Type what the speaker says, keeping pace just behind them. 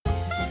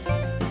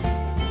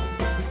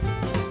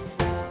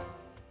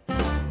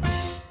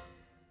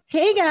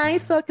Hey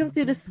guys, welcome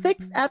to the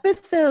sixth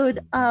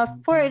episode of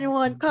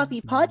 4-in-1 Coffee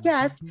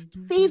Podcast,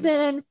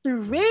 Season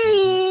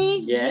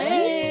 3!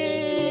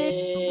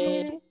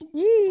 Yay!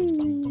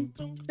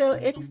 So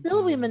it's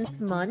still Women's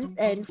Month,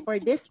 and for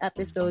this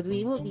episode,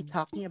 we will be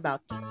talking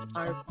about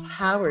our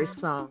power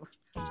songs.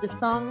 The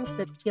songs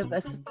that give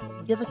us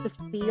the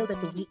feel that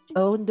we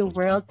own the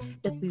world,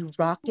 that we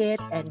rock it,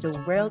 and the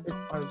world is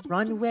our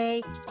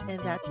runway,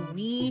 and that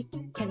we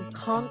can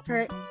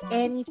conquer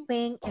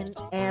anything and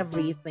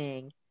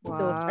everything.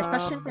 So our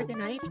question for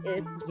tonight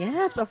is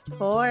yes, of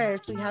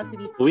course. We have to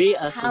be We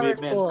as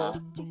powerful.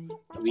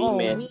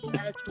 women, We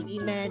as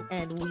women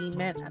and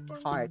women at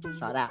heart.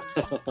 Shut up.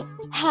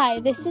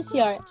 Hi, this is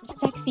your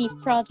sexy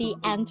frothy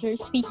Enter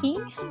speaking.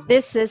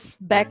 This is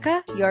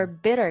Becca, your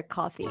bitter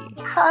coffee.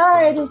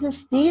 Hi, this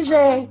is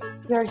DJ,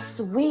 your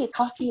sweet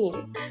coffee.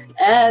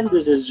 and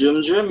this is Jum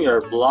Jum,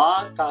 your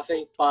blonde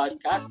coffee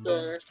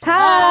podcaster.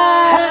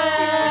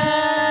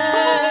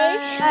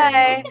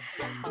 Hi!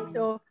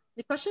 So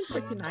the question for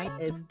tonight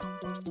is,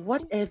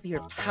 what is your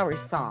power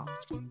song?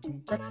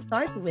 Let's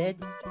start with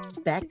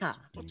Becca.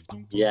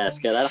 Yes,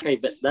 kaya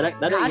dala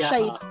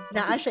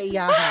Naa siya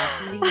iyaha.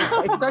 Feeling ako.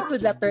 It starts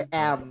with letter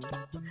M.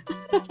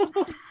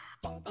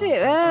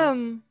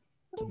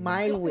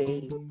 My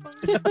Way.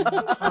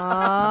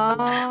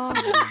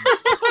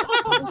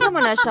 Gusto mo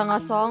na siya nga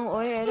song?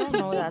 Oy, I don't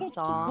know that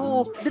song.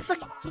 Oh, that's a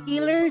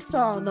killer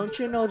song. Don't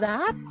you know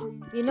that?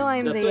 You know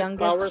I'm That's the why it's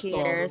power youngest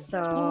here, song.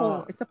 so Oh,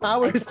 it's a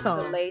power I can song.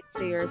 relate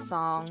to your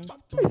songs.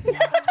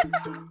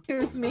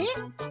 Excuse me?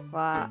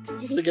 Wa.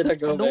 Sige na,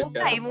 go, Dungay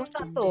Becca. mo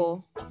sa to.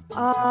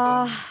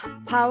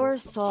 Power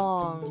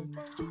song.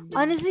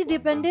 Honestly,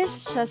 depende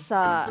siya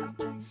sa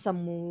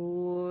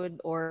mood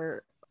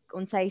or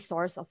unsay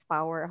source of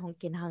power akong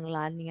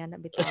kinahanglan nga na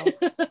bitaw.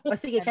 O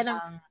sige,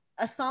 kanang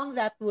a song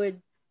that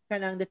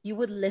you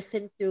would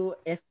listen to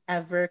if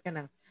ever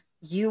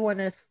you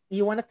wanna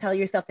tell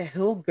yourself that,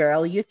 oh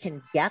girl, you can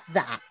get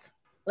that.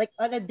 Like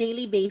on a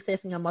daily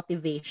basis nga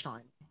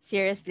motivation.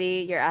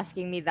 Seriously, you're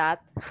asking me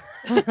that?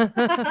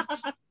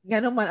 Nga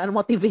naman,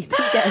 unmotivated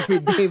ka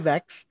everyday,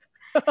 Bex.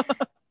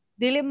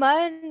 Dili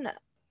man.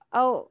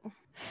 Oh,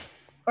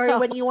 Or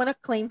when you wanna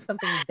claim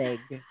something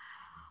big.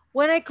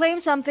 when I claim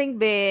something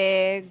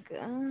big,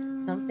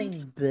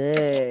 Something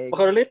big.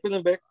 Makarelate ko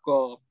ng Beck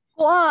ko.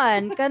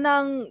 kuan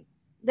kanang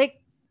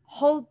like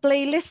whole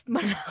playlist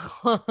man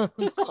ako.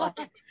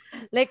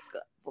 Like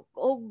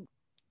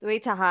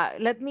wait ha,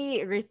 let me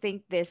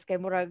rethink this kay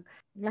murag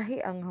lahi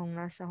ang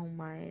nasa akong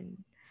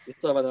mind.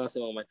 Ito ba naman si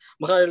Mama?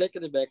 Makarelate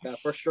ka ni Becca.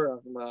 For sure,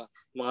 ang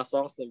mga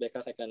songs ni Becca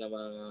kay ka na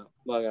mga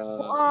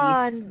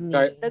Kuan,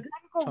 Disney.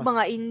 daghan ko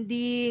mga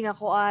indie nga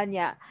kuan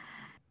ya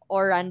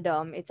or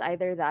random, it's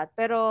either that.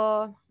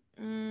 Pero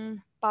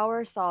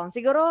power song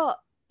siguro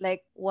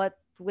like what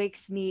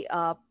wakes me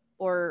up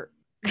or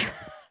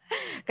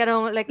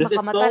kanang like This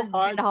is so makamatan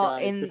hard, din ako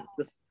guys.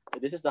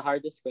 This is the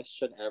hardest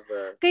question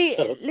ever. kay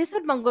Charot.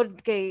 listen man good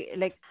kay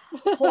like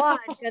kuan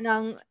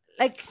kanang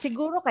like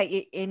siguro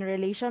kay in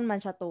relation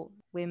man siya to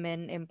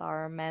women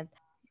empowerment.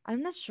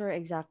 I'm not sure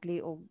exactly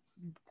o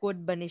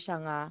good ba ni siya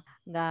nga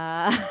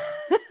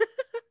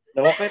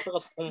Nawakay pa ko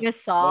nga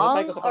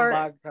song sa or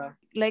bag, ha?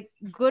 like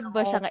good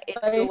ba siya nga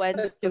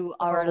influence to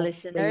our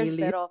listeners,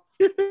 Really? pero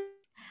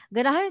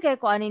ganahan kay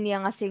ko ani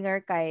niya nga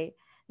singer kay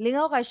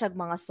lingaw kay siya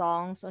mga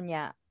songs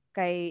unya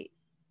kay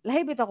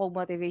lahi bitaw ko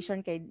motivation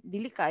kay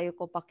dili kaayo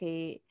ko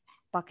paki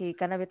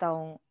kana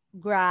bitawng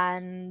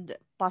grand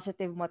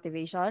positive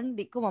motivation,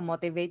 di ko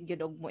ma-motivate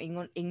gyud og mo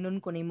ingnon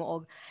ko nimo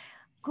og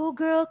go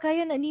girl,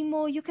 kaya na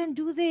nimo, you can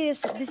do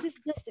this is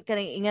just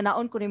kanang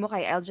inganaon ko nimo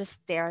kay I'll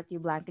just stare at you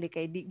blankly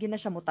kay di gyud na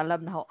siya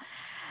mutalab na ho.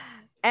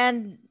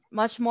 And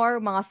much more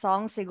mga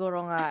songs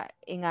siguro nga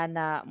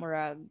ingana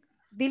murag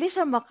dili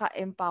siya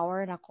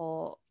maka-empower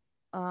nako.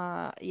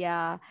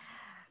 Yeah.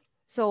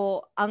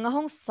 So ang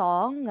akong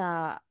song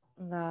nga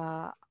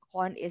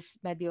kuan is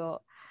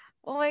medyo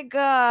oh my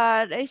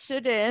god, I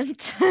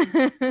shouldn't.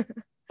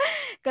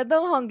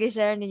 Kadong hong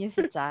gi-share ninyo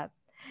sa chat.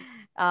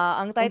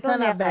 Ang title Unsa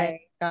na, niya kay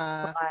Becca?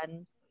 kuan.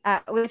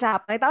 Wait sa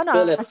pakita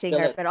Spill na it,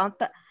 singer spill it. pero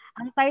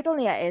ang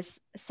title niya is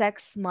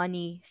Sex,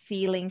 Money,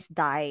 Feelings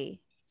Die.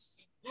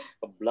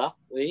 A block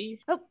way?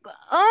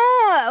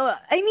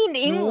 I mean,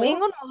 No?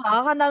 ingon mo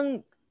ha,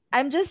 kanang,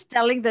 I'm just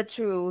telling the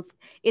truth.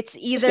 It's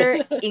either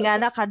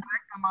ingana ka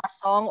dark na mga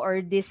song or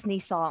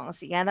Disney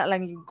songs. Ingana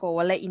lang yung ko,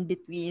 wala in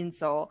between.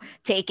 So,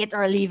 take it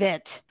or leave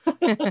it.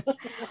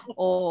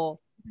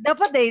 Oh,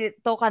 dapat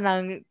to ka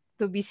nang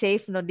to be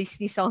safe, no?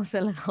 Disney songs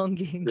na lang akong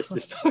gingon.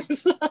 Disney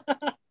songs.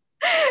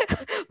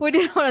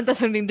 Pwede naman ang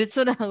tatong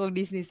dito na akong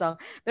Disney song.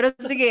 Pero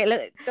sige,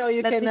 So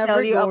you Let can me never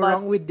tell you go about-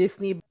 wrong with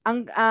Disney.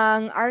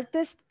 ang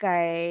artist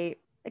kay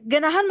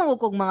ganahan man ko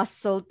kog mga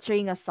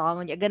sultry nga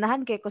song niya.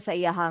 Ganahan kay ko sa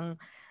iyahang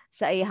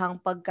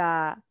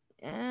pagka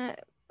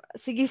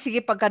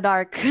sige pagka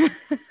dark.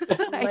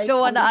 I Like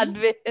don't wanna me?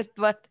 admit it,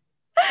 but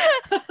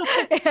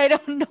I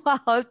don't know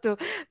how to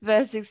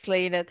best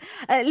explain it.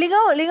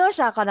 Lingaw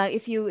siya kanang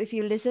if you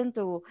listen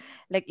to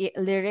like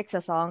lyrics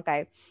sa song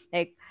kay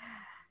like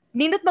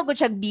nindot magud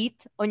siya beat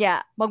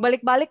unya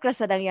magbalik-balik ra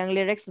sa yang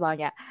lyrics ba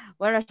niya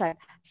wala siya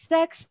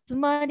sex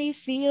money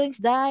feelings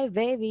die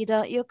baby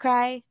don't you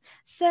cry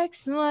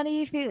sex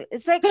money feel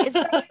it's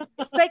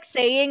like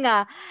saying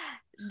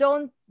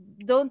don't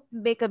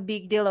make a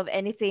big deal of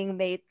anything,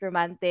 make it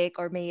romantic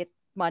or make it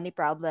money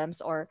problems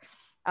or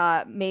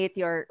make it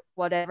your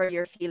whatever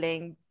you're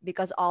feeling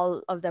because all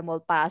of them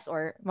will pass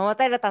or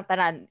mamatay na tang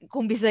tanan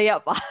kung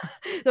Bisaya pa.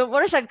 So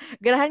mura siya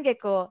ganahan kay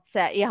ko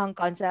sa iyang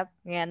concept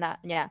nga na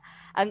niya.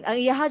 Ang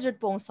iyaha jud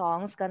pong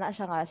songs kana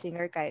siya nga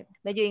singer kay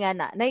medyo nga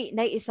na nay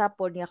isa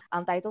po niya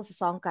ang title sa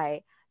song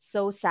kay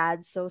So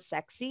Sad So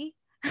Sexy.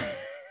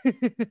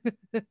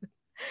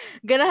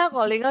 Ganahan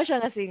ko lingaw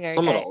siya nga singer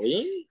Sa kay. Marawi?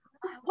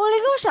 Huli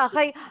ko siya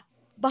kay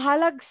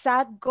bahalag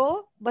sad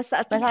ko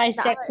basta at Basta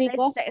least ay sexy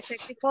ko.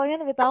 sexy ko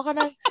yan bitaw ka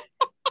na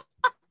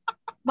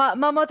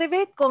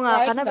ma-motivate ko nga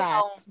Like kana that.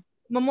 bitaw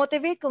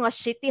ma-motivate ko nga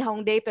shitty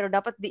hong day pero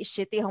dapat di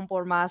shitty hong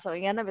porma so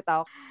inga na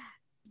bitaw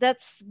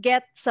let's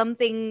get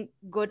something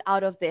good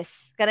out of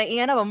this kana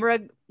inga na ba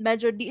murag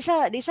medyo di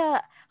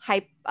siya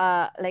hype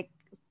like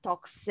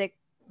toxic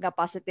nga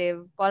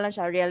positive ko lang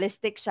siya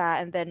realistic siya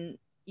and then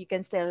you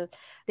can still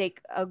take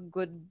a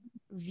good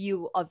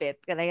view of it.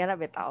 Kaya na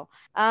bitaw.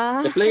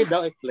 I-play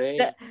daw, i-play.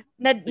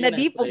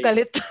 Na-deep i-play.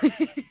 galit.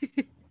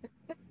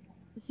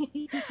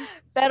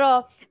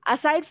 Pero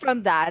aside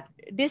from that,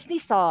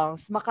 Disney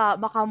songs, maka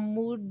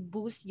mood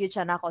boost yun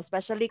siya nako.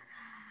 Especially,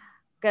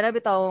 kana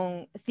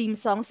bitawng theme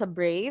song sa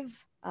Brave.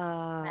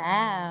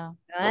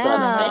 Basta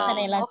ano Sorry ka? sa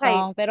nilang okay.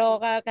 song.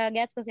 Pero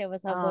kagets ko siya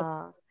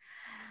masabot.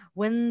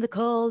 When the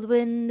cold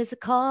wind is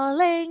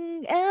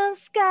calling and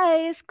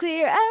sky is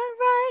clear and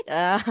bright.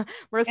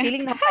 We're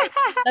feeling na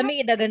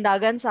lami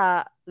idagandagan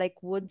sa like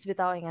woods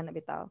bitaw nga na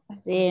bitaw.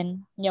 As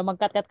in, yung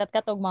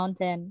magkat-kat-kat og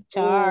mountain.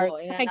 Char.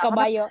 Oo, Sa yan. kay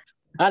kabayo.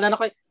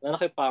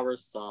 Nanakay power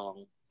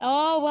song.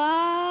 Oh,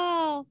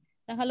 wow!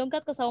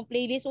 Nanghalungkat ko sa akong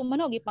playlist.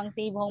 Manog, ipang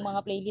save hong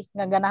mga playlist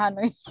nga ganahan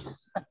mo.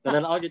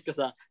 Nananaog ko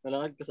sa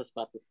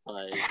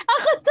Spotify.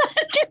 Ako sa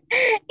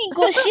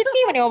Ingo,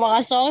 shitty man yung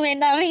mga songs ay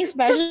nothing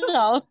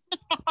special.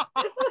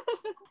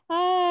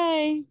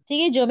 Ay.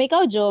 Sige, Jom.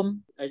 Ikaw,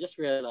 Jom. I just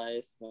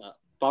realized na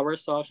power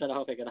song siya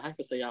na ako kay ganahan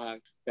ko sa yang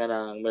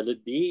kanang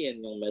melody and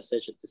yung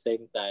message at the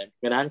same time.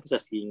 Ganahan ko sa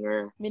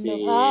singer.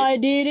 I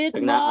did it,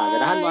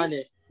 Ganahan mo my...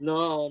 ani.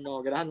 No,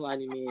 ganahan mo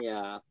ani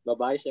niya.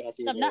 Babae siya nga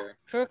singer.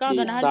 Sure ka, Si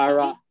ganahan.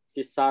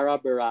 Sarah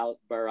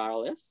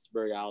Bareilles.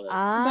 Bareilles.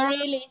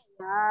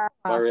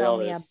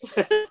 Bareilles.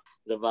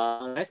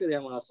 Diba? Nice ko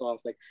yung mga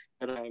songs like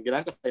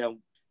ganahan ko sa yung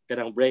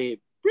kanang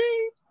Brave.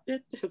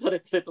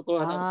 Sorry,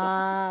 totoo na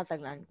sa.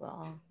 Taglaan ko.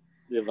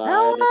 Diba?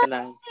 Oh,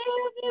 Kanang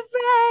be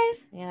brave.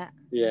 Yeah.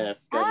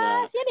 yes,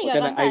 kanang siya di ka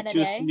kanang I kanta na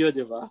choose day. you,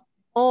 diba?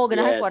 Oh,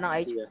 ganahan ko Yes, ng I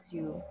yeah. choose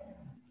you.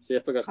 Siya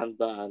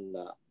pagkakantaan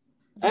na.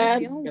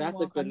 Ay, And yung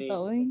kinasag ko mga ni kanta,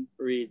 oy.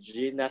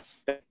 Regina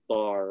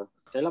Spektor.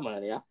 Kailan mo na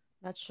niya?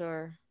 Not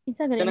sure.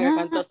 Isa Kaya galing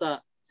nagkakanta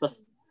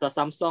sa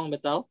Samsung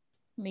Metal.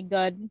 Oh my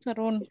God.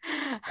 Saron.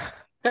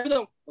 Kaya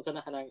ito, kung saan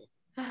na ka nang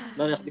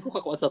di ko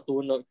kakuha sa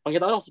tunog.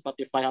 Pagkita ko sa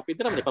Spotify, happy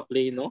din naman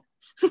ipa-play, no?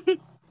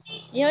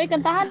 Yoy,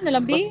 kantahan na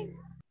lang, B.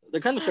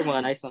 Daghan mo siya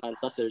mga nice na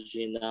kanta si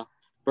Regina.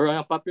 Pero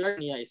ang popular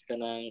niya is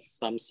kanang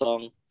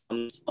Samsung.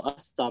 Kanang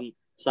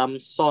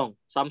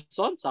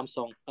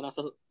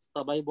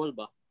sa Bible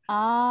ba?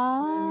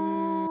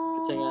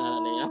 Kasi nga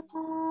ano niya?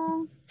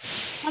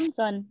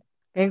 Samson.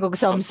 Ngayon kong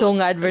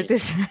Samsung nga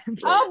advertisement.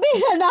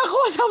 Bisa na ako.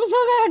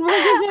 Samsung nga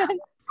advertisement.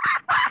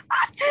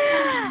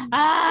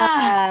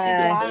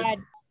 God.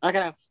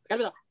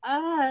 Kanang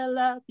I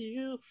love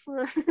you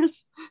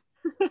first.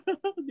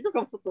 Hindi ko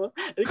kamsa to.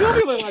 Hindi ko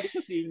kami mga di ko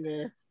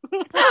singer.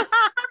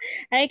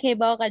 Ay, kay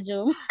Bao ka,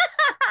 Jom.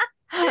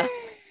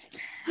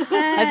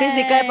 At least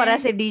di ka para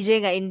si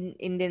DJ nga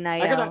in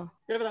denial.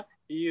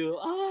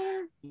 You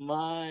are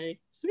my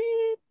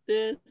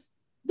sweetest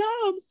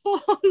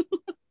downfall.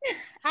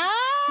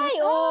 Ay,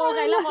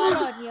 kailan ko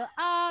ron. You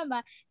are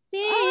my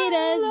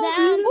sweetest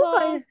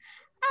downfall.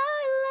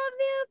 I love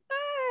you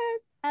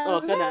first. I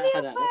love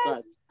you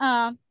first.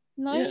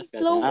 No, Yes,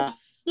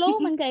 slow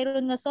man kay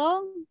ron nga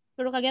song.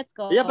 Pero kagets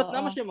ko. Yeah, but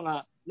naman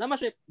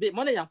siya di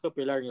mo na yung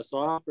popular nga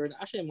song, pero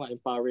na siya yung mga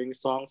empowering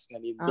songs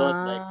nga nindot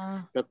like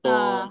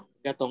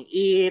katong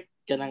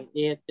kanang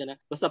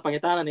basta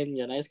pangitanan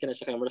ninyo nice kana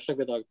siya kay mo siya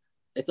gudog.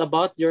 It's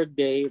about your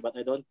day but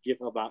I don't give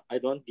a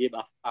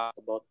fuck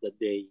about the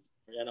day.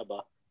 Yan na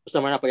ba?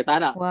 Basta mo na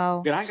pangitana.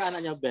 Wow. Ganahan ka na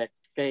niya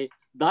Bex. Kay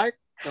dark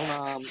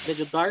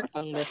medyo dark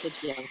ang message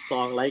niyang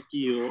song like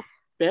you,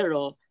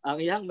 pero ang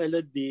iyang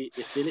melody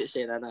is dili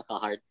siya na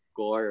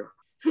naka-hardcore.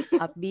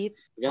 Upbeat.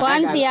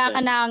 Kuan siya ka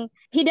ng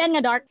hidden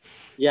nga dark.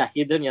 Yeah,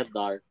 hidden yet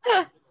dark.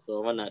 So,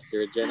 si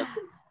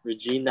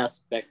Regina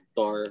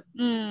Spektor.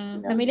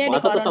 Familiar Mga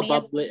di ko to sa ron niya.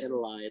 Bubbly and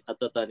Light.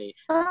 At ito ni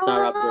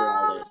Sarah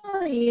Bareilles.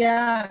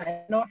 Yeah,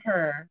 I know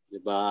her.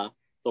 Diba?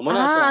 So,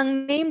 muna siya.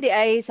 Ang name di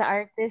ay sa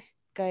artist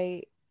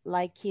kay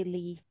Likey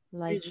Lee.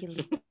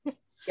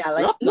 Yeah,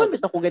 like, yun,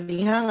 ito ko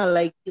ganiha nga,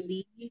 like,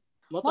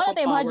 Mga Wala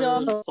tayo, mga power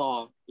Jom.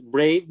 song.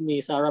 Brave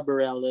ni Sarah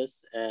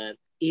Bareilles and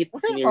Eat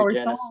what's ni your power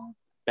Regina song?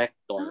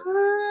 Spector.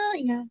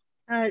 Yeah.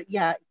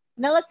 Yeah.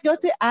 Now let's go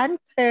to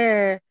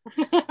Answer.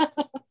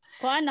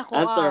 Kuan ako.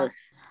 Answer.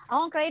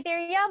 Ang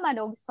criteria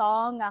man og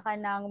song nga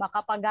kanang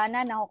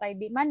makapagana na ako kay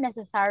di man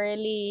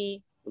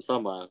necessarily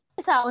Sama.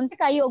 sa unsa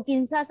kayo og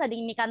kinsa sa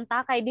ding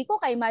mikanta kay di ko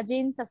kay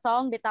imagine sa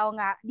song bitaw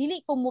nga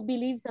dili ko mo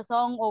believe sa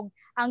song og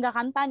ang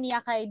gakanta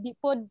niya kay di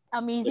pod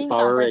amazing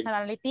ang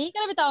personality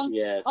kana bitaw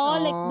yes.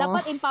 like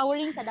dapat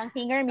empowering sa dang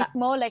singer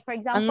mismo like for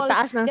example ang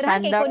taas ng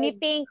standard.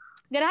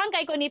 Ganahan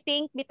kay ko ni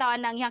Pink bitaw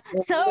nang yang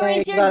so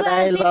raise your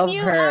glass if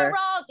you are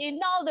wrong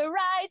in all the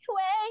right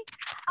way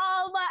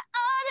all my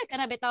honor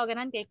kana bitaw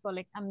ganahan kay ko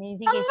like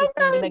amazing kay si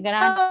Pink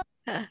ganahan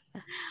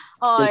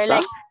or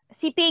like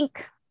si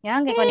Pink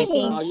yan kay ko ni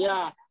Pink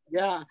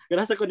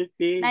ganahan sa ko ni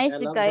Pink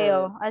nice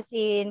kayo as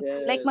in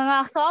like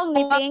mga song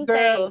ni Pink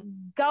kay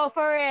go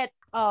for it.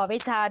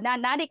 Wait ha,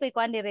 nari ko'y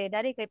kuan dire,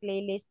 nari ko'y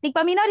playlist.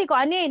 Tigpaminaw di ko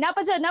ani,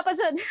 napadjud.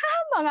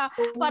 Mga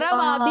para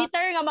mga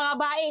bitter nga mga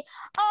bae.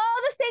 Oh,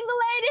 the single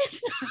ladies.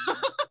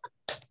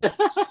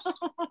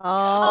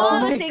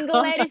 The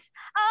single ladies.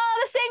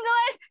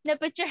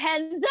 Now put your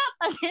hands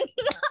up.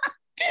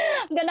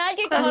 Ganahan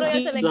kay ko ron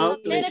sa like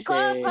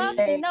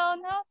no,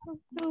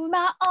 do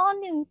my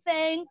own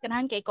thing.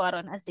 Ganahan kay ko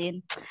ron as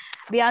in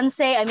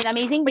Beyonce, I mean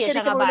amazing biya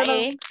siya nga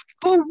bae.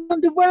 Around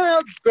the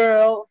world,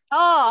 girl.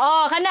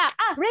 Kana.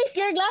 Raise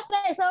your glass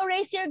na. So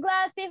raise your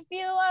glass if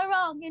you are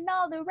wrong in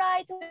all the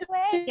right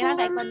ways. Kaya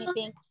kay ko ni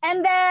Pink.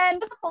 And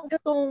then,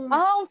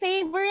 ang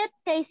favorite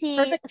kay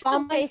si Lady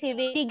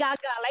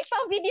Gaga. Like,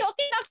 pang video,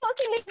 kinakto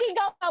si Lady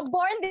Gaga,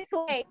 Born This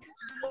Way.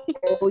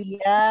 Oh,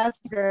 yes,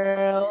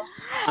 girl.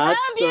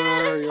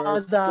 You're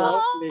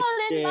so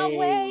in my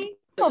way.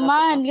 Come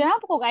on,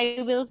 ganap ko I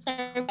Will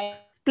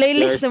Survive.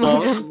 Playlist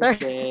naman.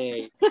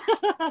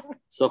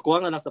 So, kuha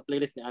nga lang sa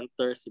playlist ni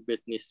Anter si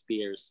Britney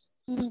Spears.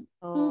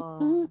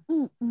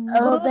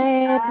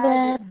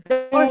 Baby.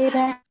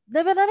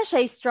 Diba na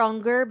siya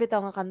stronger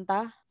bitaw nga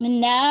kanta?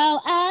 Now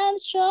I'm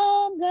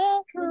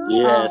stronger.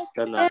 Yes,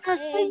 kana.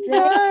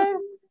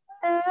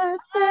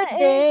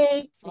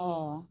 Yesterday.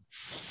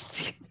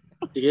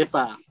 Sige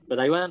pa.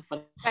 Padaywanan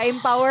pa.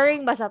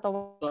 Ka-empowering ba sa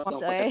to?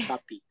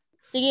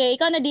 Sige,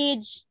 ikaw na,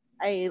 Dij.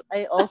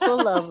 I also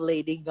love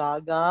Lady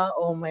Gaga.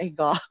 Oh my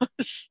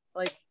gosh.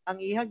 Like, ang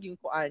ihag yung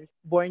kuan,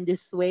 Born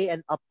This Way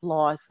and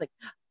Applause. Like,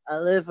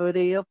 I live for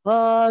the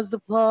applause.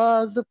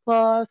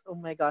 Oh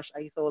my gosh,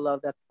 I so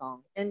love that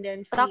song. And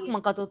then, Tak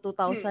man ka to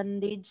 2000,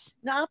 Dij.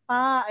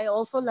 Naapa, I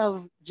also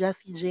love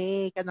Jessie J.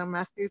 Kanang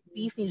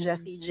masterpiece ni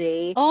Jessie J.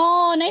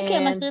 Oh, nice kaya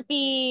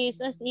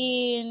masterpiece. As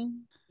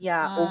in...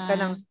 Yeah, o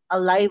kanang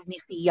alive ni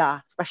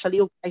siya.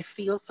 Especially, I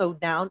feel so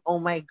down. Oh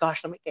my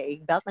gosh, na may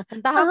kaigbelt.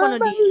 Kantahan ko no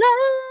di.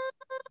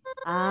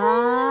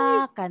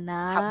 Kana.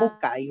 Habog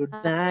kayo,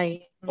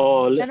 Day.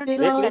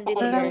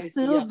 I'm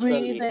still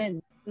breathing.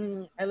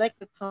 I like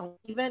that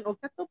song. Even, o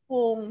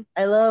katupong,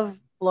 I love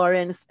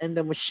Florence and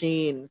the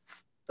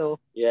Machines. So,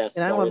 yes,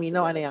 kanang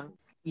maminaw, ano yan?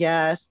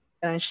 Yes,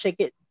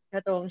 Shake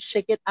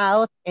It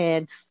Out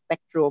and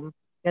Spectrum.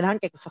 Ganahan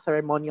kay sa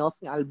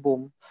ceremonials ng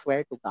album.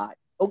 Swear to God.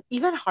 Oh,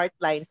 even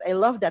Heartlines. I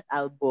love that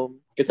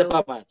album. So,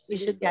 you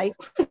should guys...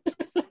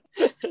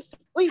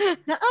 Uy,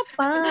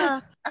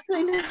 naapa.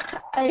 Actually,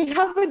 I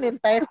have an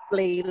entire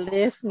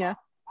playlist nga.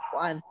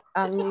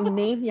 Ang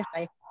name niya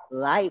kay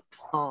Life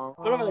Song.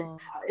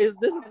 Is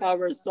this a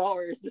power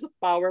song or is this a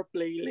power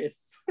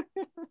playlist?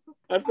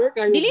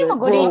 Dili mo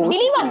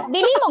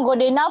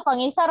good enough ang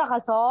isa ra ka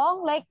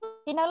song. Like,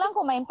 kinalang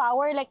ko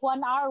ma-empower like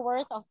 1 hour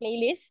worth of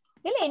playlist.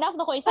 Dili enough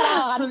na ko isa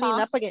ra ka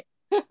kanta. Actually,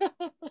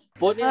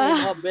 Pon yung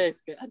mga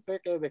Bex.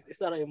 Unfair kayo, Bex.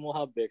 Isa rin yung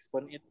mga Bex.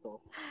 Pon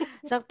ito.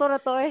 Sakto na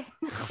to eh.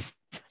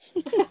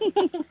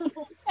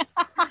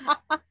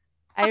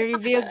 I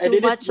revealed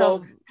too much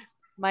of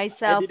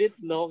myself. I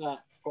didn't know nga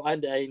kung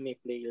ano ay ni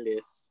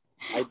playlist.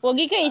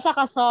 Wagi ka isa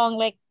ka song.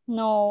 Like,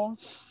 no.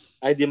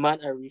 I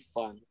demand a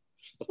refund.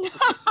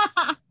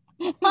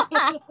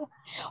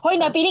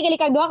 Hoy, napili gali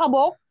kag duha ka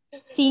bok.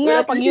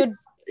 Singer pag yun.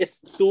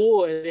 It's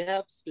 2 and they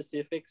have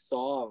specific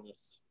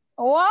songs.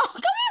 Wow,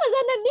 kami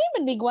masana di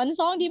man big one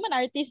song, di man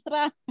artist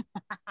ra.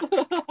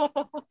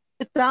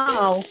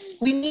 Now,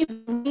 we need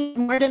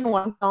more than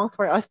one song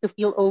for us to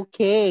feel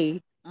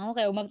okay.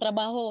 Okay,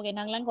 magtrabaho,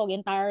 kinahanglan ko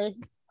entire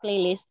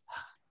playlist.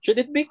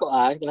 Should it be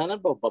koan? Kinahanglan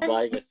ba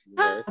babae nga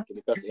singer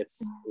because it's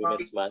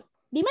Women's Month?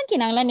 Di man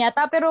kinahanglan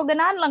yata, pero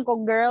ganahan lang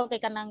ko girl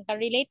kay kanang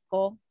ka-relate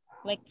ko.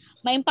 Like,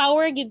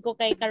 ma-empower gid ko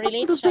kay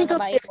ka-relate siya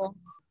sa babae ko.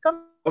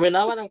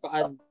 Kuminawan ng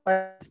koan.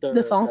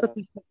 The songs that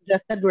we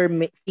suggested were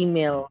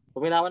female.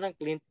 Kuminawan ng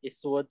Clint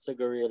Eastwood sa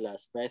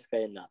Gorillaz. Nice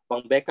kayo na.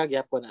 Pang Becca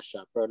gyapon na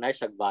siya, pero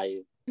nice siya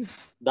vibe.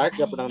 Dark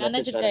gyapon ang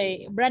message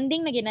siya.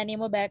 Branding na ginani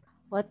mo, Beck.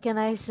 What can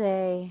I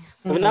say?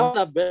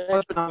 Kuminawan na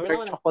Bex.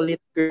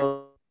 Chocolate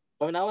girl.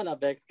 Kuminawan na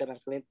Bex ka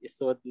ng Clint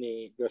Eastwood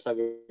ni sa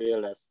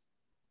Gorillaz.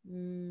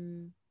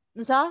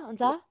 Unsa?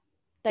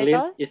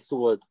 Title?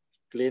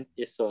 Clint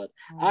Eastwood.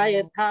 I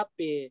am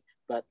happy,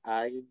 but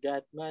I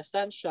got my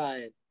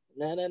sunshine.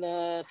 Na.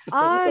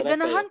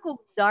 Ganahan ko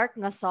dark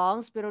nga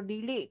songs pero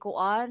dili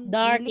kuan.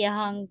 Dark dili,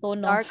 yahang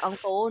tono. Dark ang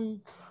tone.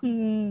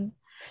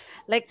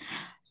 Like,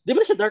 di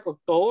ba siya dark of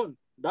tone?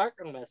 Dark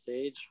ang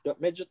message.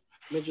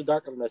 Medyo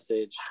dark ang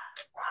message.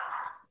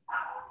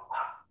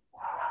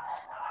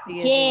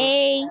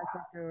 Okay.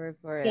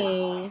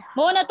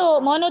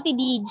 Mono ti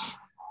Dij.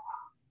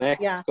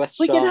 Next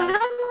question. We can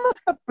have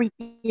a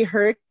pretty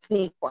hurt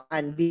ni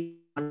kuan.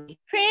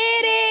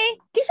 Pretty.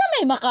 Kisa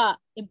may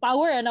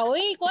maka-empower na.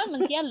 Uy, kuan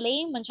man siya.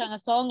 Lame man siya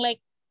nga song. Like,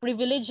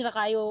 privilege na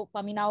kayo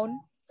paminawon.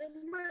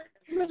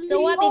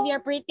 So what if you're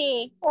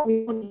pretty?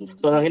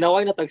 So nang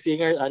hinaway na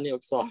tag-singer ani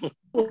og song.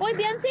 Oy,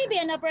 Beyonce,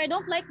 pero I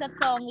don't like that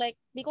song. Like,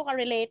 di ko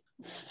ka-relate.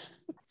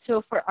 So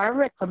for our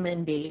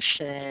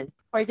recommendation,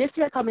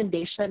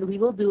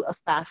 we will do a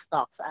fast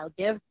talk. So I'll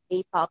give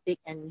a topic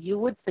and you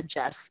would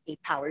suggest a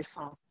power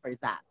song for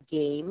that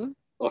game.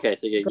 Okay,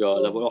 sige, go.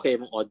 Okay,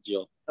 mong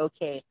audio.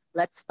 Okay,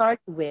 let's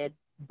start with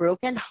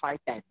Broken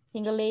Hearted.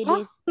 Single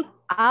ladies.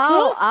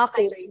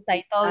 Okay.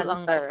 Title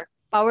ang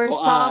power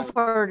song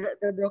for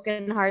the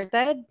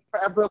broken-hearted. For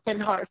a broken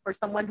heart, for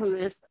someone who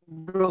is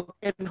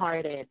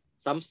broken-hearted.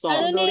 Samsung.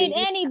 I don't need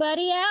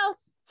anybody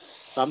else.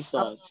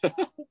 Samsung.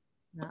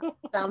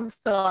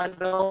 Samsung.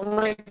 Oh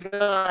my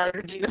God.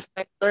 Regina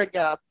Spector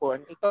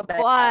gapon. Ikaw ba?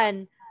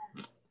 Kuan.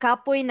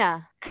 Kapoy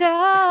na.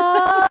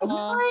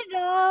 Kapoy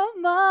na.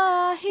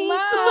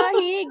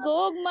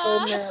 Mahigog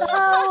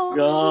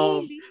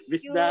Go.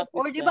 Bisdak.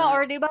 Or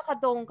di ba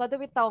katong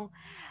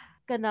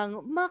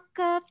kanang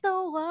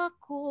makatawa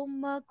ko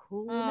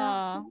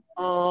maghuna.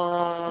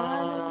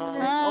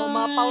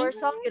 Mga power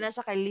song yun na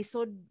siya kay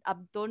Lisod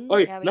Abton.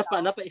 Oy,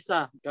 napa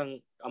isa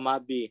kang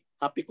Amabi.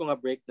 Happy ko nga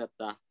break na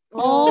ta.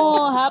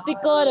 Happy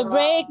ko na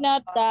break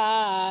na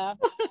ta.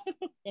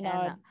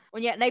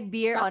 Unya na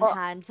beer on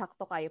hand,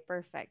 sakto kayo,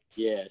 perfect.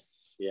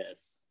 Yes.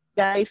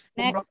 Guys,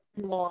 next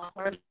mo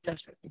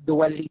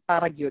Dua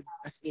Lipa ra gyud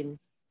as in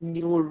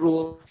new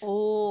rules.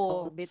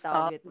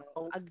 Bitaw.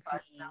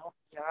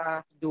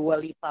 Yeah, Dua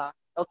Lipa.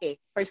 Okay,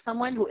 for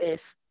someone who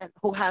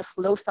has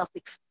low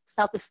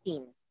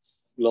self-esteem.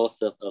 Low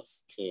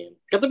self-esteem.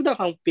 Katong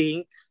kang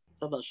Pink.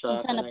 Saan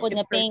siya? Saan na po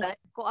na Pink?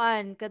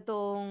 Kuan,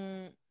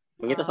 katong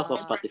mangita sa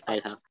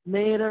Spotify ha.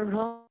 Made a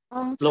wrong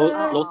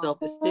low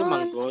self-esteem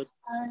ang good.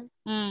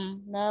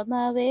 Love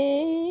my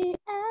way,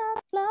 I'm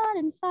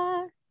flooding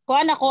fire.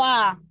 Kuan ako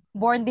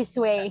Born This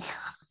Way.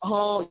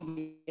 Oh,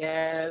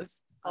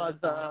 yes.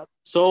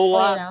 So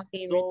what?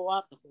 So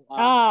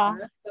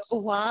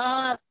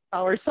what?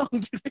 Power song.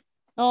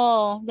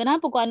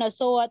 Ganahan po ko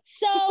So what?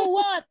 So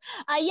what?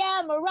 I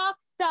am a rock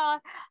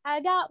star.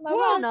 I got my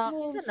rock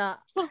moves.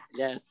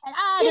 Yes. And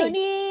I don't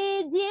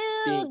need you.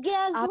 Pink.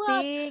 Guess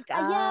what? Pink.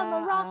 I am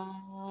a rock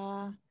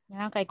star.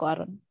 Kay ko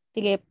aron.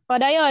 Sige,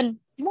 padayon.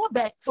 Mo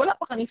Bex, wala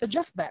pa kanina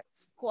suggest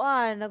Bex.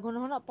 Kuan,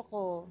 naghunahuna pa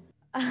ko.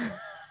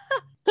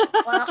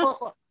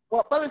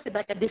 Wa pa si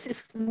Becca, this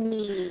is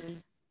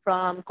me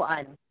from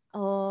Kuan.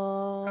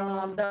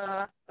 From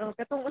the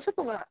katong usa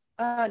to nga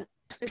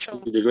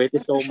The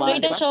Greatest Showman.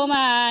 Greatest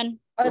Showman.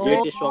 The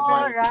Greatest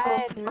Showman.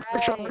 Right.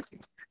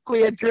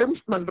 Kuya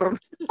Germs man ron.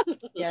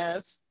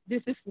 Yes,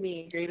 this is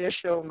me, Greatest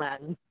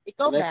Showman.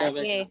 Ikaw ba?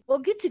 Okay.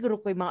 Wag gid siguro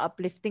ko yung mga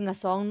uplifting nga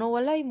song no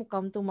walay mo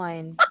come to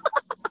mind.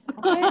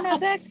 Okay na,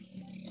 Bex.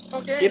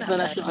 Skip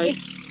na siya. Ay.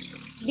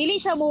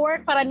 Dili siya mo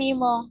work para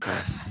nimo.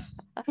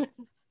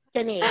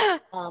 Kani,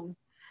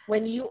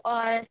 when you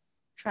are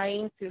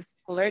trying to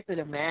flirt with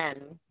a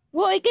man.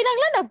 Woy,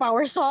 kinanglan ang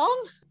power song?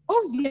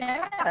 Oh,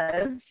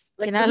 yes.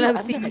 Like, kinanglan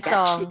theme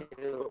song.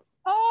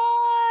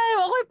 Ay,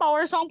 ako'y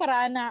power song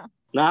para na.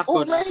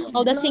 Nako.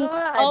 All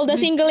the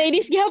single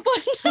ladies gyapon.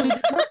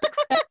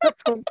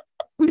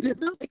 We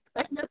did not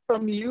expect that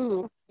from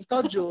you.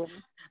 Ikaw, Jom.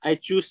 I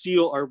choose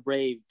you or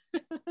Brave.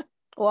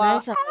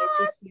 Wow. Nice, I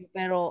choose you.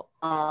 Pero,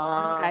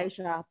 kaya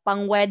siya.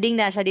 Pang wedding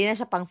na siya. Di na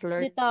siya pang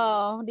flirt.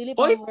 Dili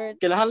pang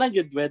flirt. Kailangan lang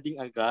yung wedding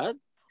agad?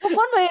 Kung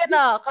ba yan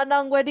na?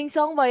 Kanang wedding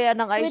song ba yan?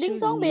 Wedding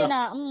song ba yan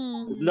na?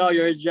 No,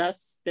 you're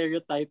just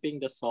stereotyping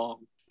the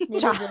song.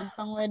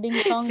 Pang wedding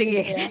song.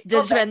 Sige,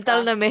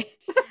 judgmental na may.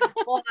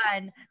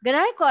 Kuhan.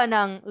 Ganahin ko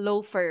ng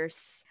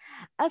loafers.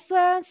 I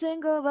swear I'm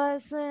single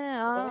but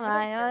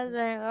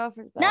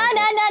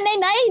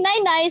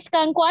nice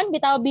kang kuan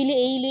bitaw Billie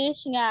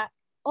Eilish nga.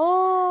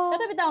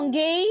 Kato bitaw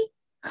gay.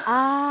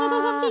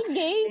 Kato something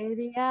gay.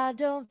 Baby, I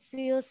don't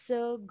feel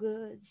so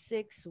good.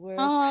 6 words.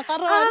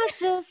 Karon. I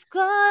just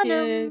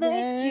gonna make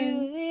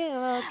you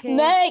feel okay.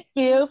 Make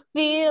you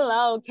feel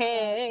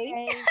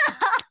okay.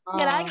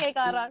 Ganahin kay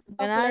karon.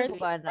 Ganahin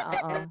ko na.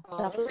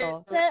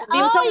 Sakto.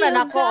 Theme song na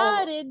nako.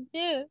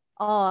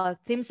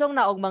 Theme song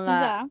na og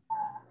mga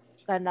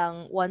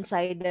kanang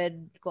one-sided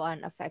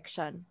kuan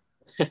affection.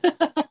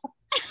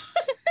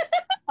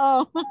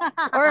 Or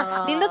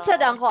dindot sa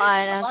dang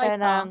kuan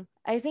kanang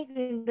I think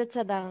dindot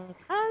sa dang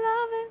I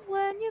love it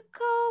when you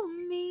call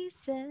me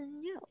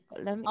senyo.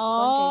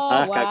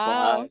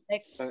 Wow.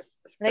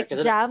 Like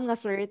jam nga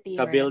flirty.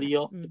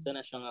 Cabello. Ito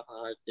na siya nga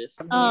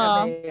artist.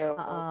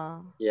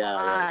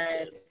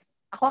 Yes.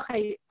 Ako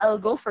I'll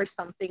go for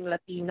something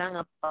Latina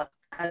nga pa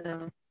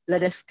kanang La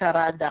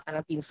Descarada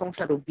kanang team song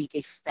sa Ruby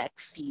kay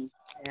Sexy.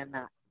 Ayan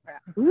na.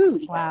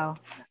 Wow.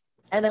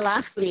 And then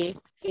lastly,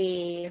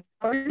 a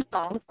power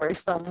song for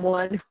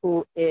someone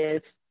who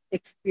is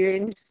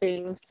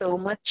experiencing so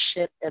much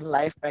shit in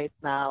life right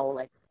now,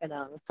 like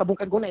kanang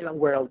kabung-kagunay lang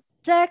world.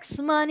 Sex,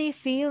 money,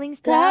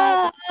 feelings, Kapoy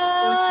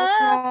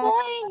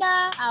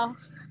na. Oh.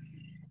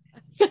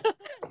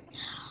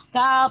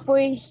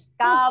 Kapoy.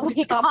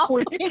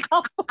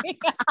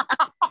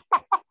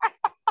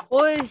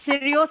 Uy,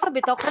 seryoso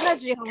bitaw ka na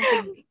dyan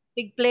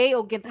tig-play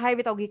o gintahay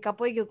bitaw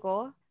gikapoy gyud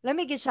ko.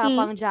 Lami gid siya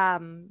pang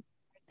jam.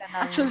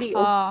 Actually,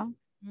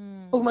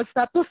 kung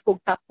mag-status ko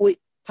kapoy,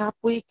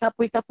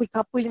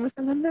 mas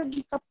nga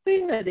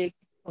nagikapoy na de.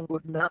 Ang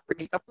good na,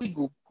 pero kapoy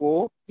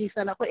gugo. Di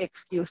sana ko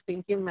excuse,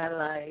 thank you,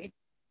 Malay.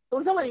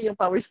 Kung sa man yung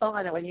power song,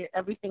 when you're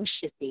everything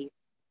shitty.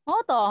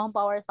 Oo to, ang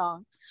power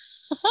song.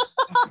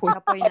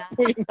 Kapoy na.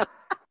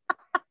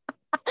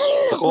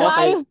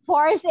 Why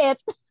force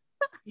it?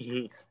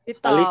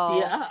 Ito.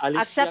 Alicia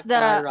Accept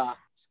Cara,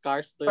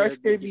 Scars to Your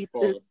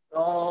Beautiful.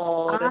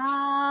 Oh, that's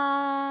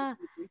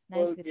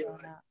nice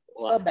beautiful.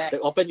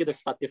 Open you to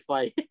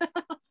Spotify.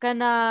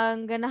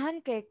 Kanang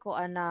ganahan kay ko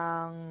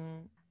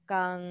anang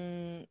kang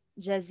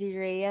Jazzy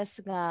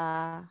Reyes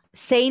nga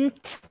Saint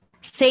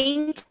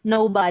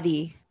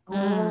Nobody.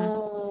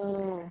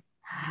 Oh.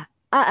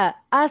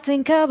 I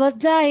think about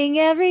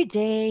dying every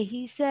day,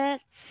 he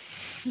said.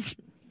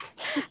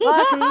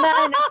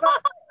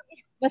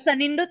 Basta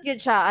nindot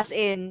yun siya, as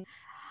in,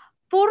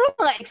 puro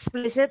mga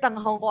explicit ang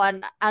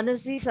kuan.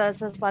 Honestly, sa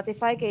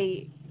Spotify,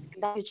 kay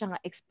dahil siya nga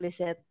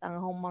explicit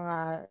ang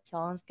mga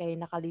songs kay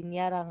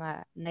nakalinya ra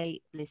nga na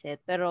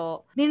explicit.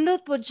 Pero,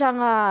 nindot siya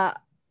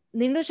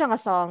nga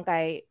song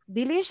kay,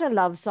 dili siya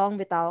love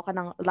song bitaw,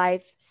 kanang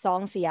life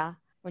song siya.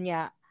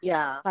 Kunya,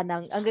 yeah.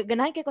 Kanang, ang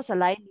ganahan kay ko sa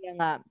line niya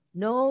nga,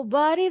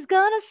 nobody's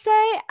gonna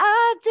say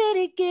I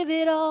didn't give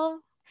it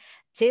all.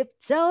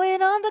 Tiptoeing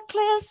on the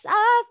cliffs,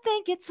 I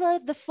think it's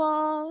worth the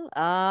fall.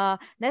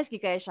 Nice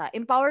kaya siya.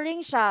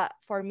 Empowering siya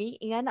for me.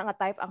 Inga na nga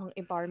type akong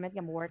empowerment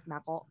nga mo-work na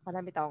ako.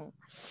 Kanang bitong,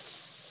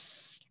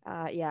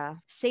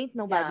 Saint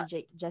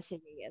Nobody, Jazzy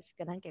Reyes.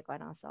 Ganahan kay ko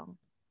ang song.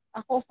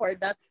 Ako for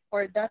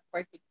that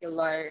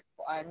particular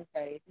kuan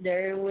kay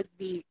there would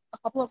be a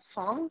couple of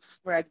songs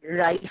like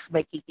Rise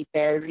by Katy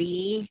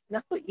Perry.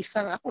 Naku,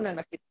 isang ako na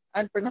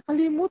nakitaan pero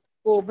nakalimot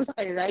ko basta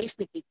kay Rise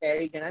ni Katy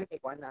Perry ganan kay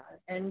kuan na.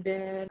 And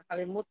then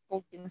nakalimot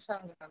ko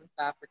kinsa ang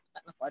kanta pero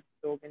na ko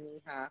adto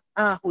ganiha.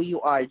 Who You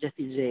Are,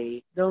 Jessie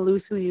J. Don't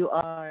Lose Who You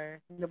Are,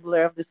 In the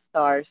Blur of the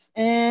Stars.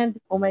 And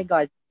oh my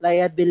God,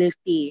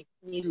 Liability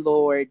ni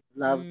Lord.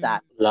 Love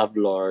that. Love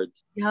Lord.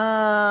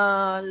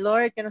 Yeah,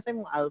 Lord, can I say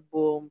mong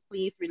album?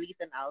 Please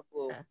release an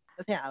album.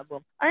 Kasi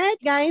album.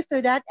 Alright, guys, so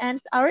that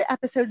ends our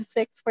episode 6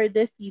 for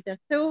this season.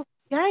 So,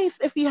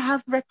 guys, if you have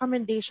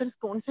recommendations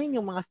kung sa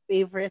inyong mga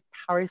favorite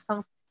power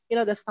songs,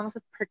 the songs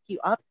that perk you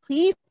up,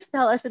 please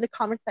tell us in the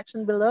comment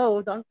section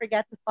below. Don't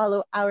forget to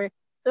follow our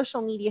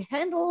social media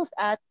handles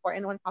at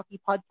 4in1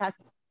 Coffee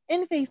Podcast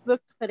in Facebook,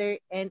 Twitter,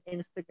 and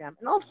Instagram.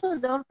 And also,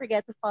 don't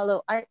forget to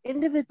follow our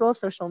individual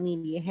social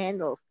media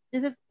handles.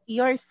 This is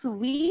your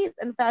sweet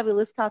and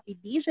fabulous coffee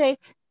DJ,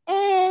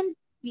 and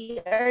we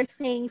are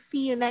saying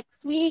see you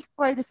next week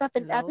for the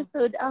 7th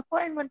episode of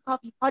 4in1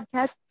 Coffee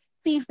Podcast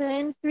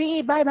Season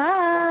 3.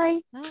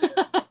 Bye-bye!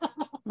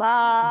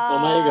 Bye! Oh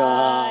my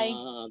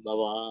God!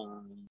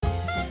 Bye-bye!